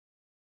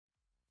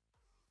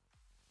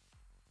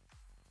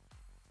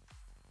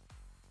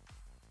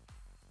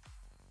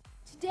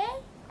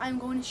Today, I'm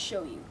going to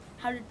show you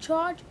how to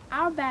charge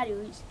our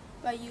batteries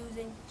by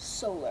using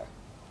solar.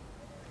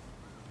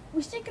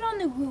 We stick it on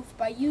the roof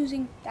by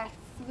using that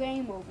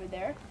frame over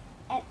there,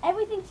 and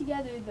everything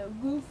together, the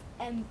roof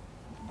and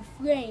the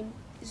frame,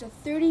 is a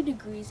 30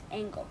 degrees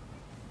angle.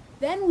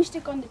 Then we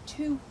stick on the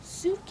two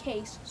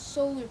suitcase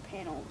solar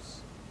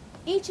panels.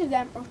 Each of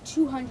them are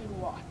 200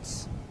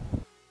 watts.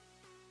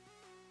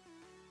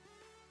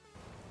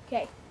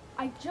 Okay,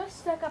 I just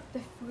stuck up the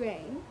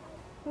frame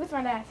with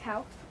my dad's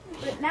help,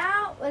 but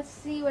now let's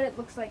see what it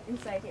looks like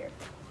inside here.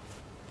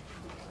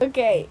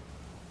 Okay,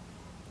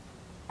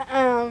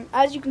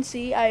 as you can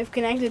see, I've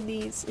connected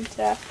these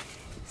into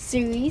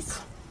series.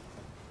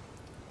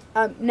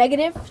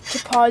 Negative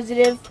to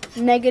positive,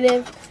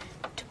 negative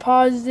to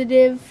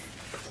positive,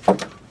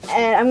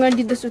 and I'm going to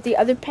do this with the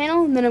other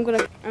panel, and then I'm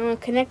going to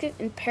connect it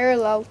in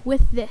parallel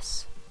with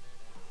this.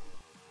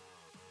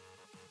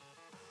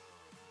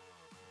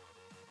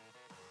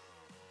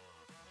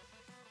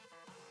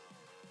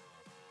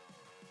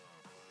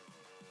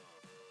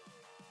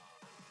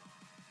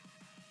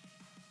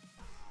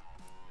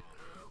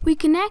 We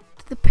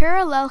connect the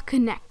parallel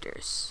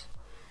connectors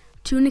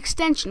to an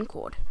extension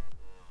cord.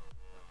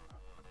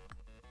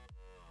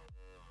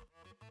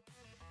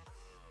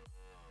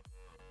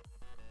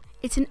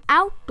 It's an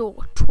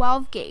outdoor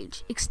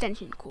 12-gauge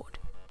extension cord.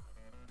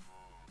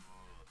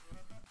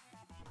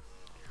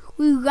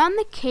 We run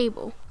the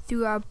cable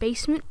through our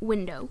basement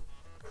window.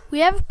 We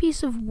have a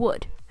piece of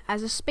wood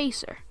as a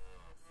spacer.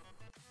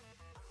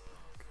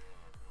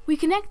 We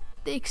connect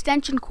the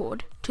extension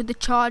cord to the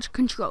charge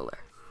controller.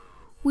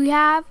 We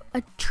have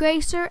a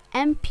Tracer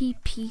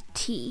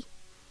MPPT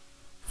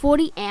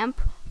 40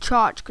 amp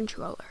charge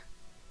controller.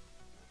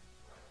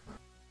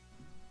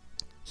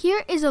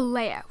 Here is a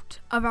layout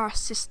of our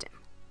system.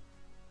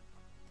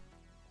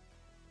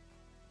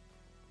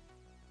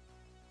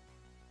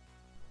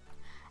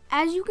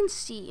 As you can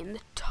see in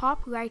the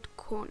top right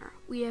corner,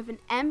 we have an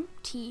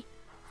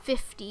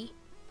MT50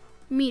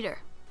 meter.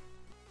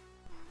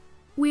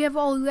 We have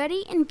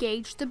already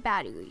engaged the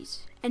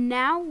batteries, and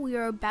now we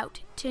are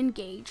about to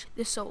engage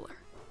the solar.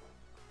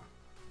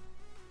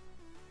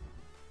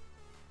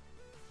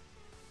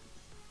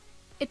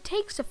 It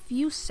takes a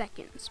few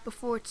seconds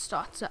before it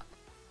starts up.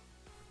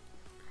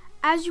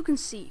 As you can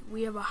see,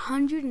 we have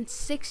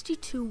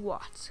 162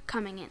 watts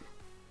coming in.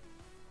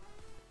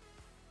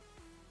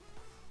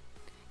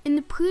 In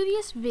the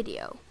previous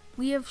video,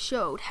 we have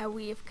showed how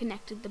we have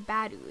connected the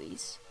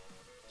batteries.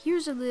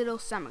 Here's a little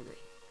summary.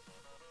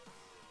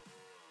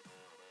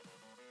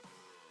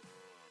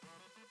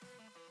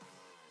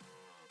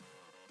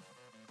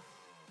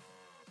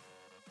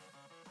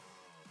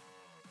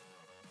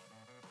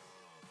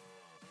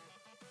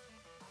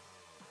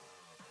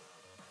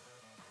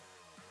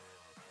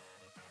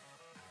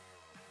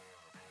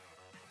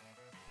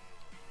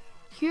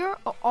 Here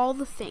are all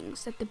the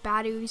things that the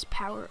batteries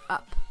power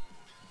up.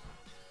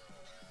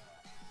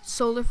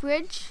 Solar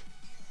fridge,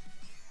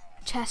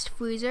 chest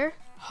freezer,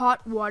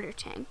 hot water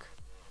tank,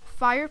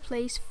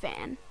 fireplace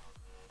fan,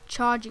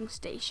 charging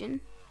station,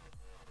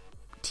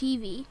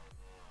 TV,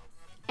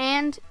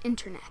 and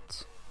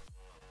internet.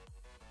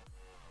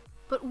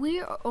 But we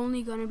are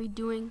only going to be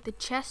doing the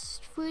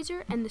chest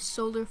freezer and the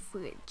solar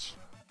fridge.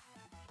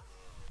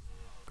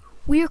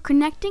 We are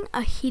connecting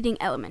a heating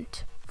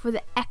element for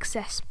the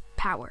excess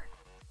power.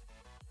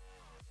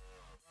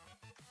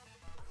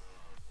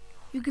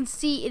 You can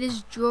see it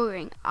is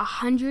drawing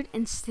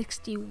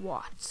 160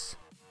 watts.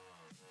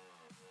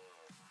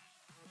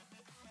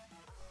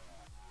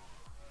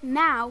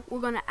 Now we're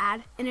going to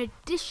add an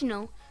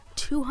additional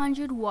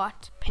 200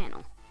 watt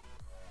panel.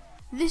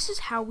 This is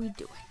how we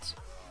do it.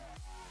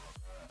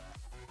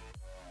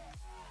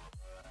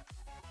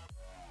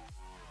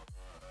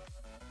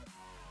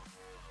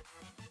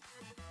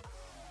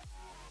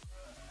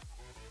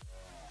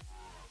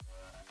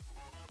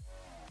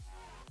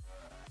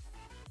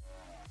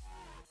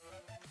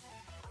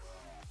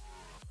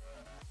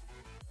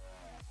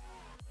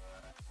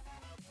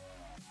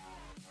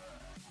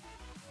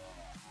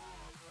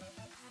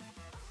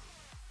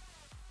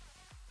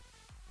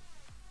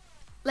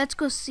 Let's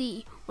go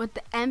see what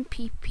the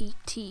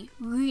MPPT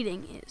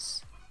reading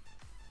is.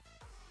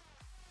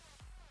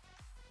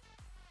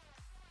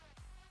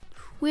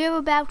 We have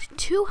about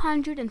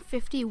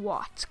 250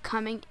 watts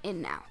coming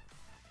in now.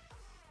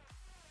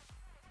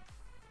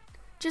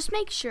 Just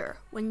make sure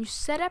when you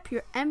set up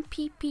your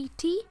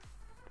MPPT,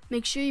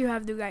 make sure you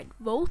have the right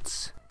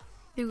volts,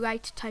 the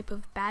right type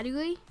of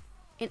battery.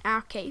 In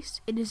our case,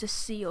 it is a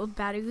sealed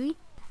battery,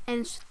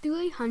 and it's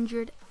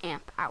 300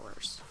 amp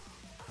hours.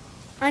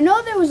 I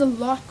know there was a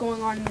lot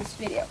going on in this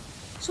video,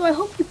 so I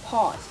hope you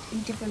paused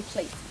in different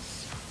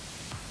places.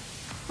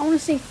 I want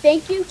to say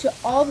thank you to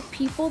all the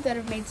people that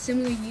have made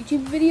similar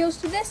YouTube videos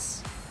to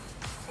this,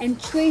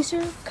 and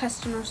Tracer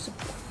customer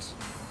support.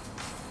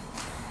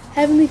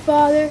 Heavenly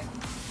Father,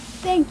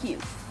 thank you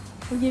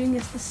for giving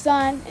us the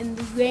sun and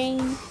the rain.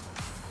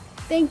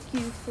 Thank you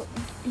for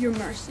your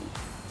mercy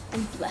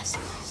and blessing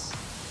us.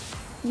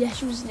 In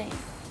Yeshua's name,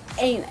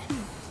 amen.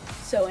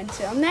 So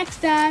until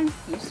next time,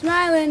 keep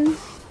smiling.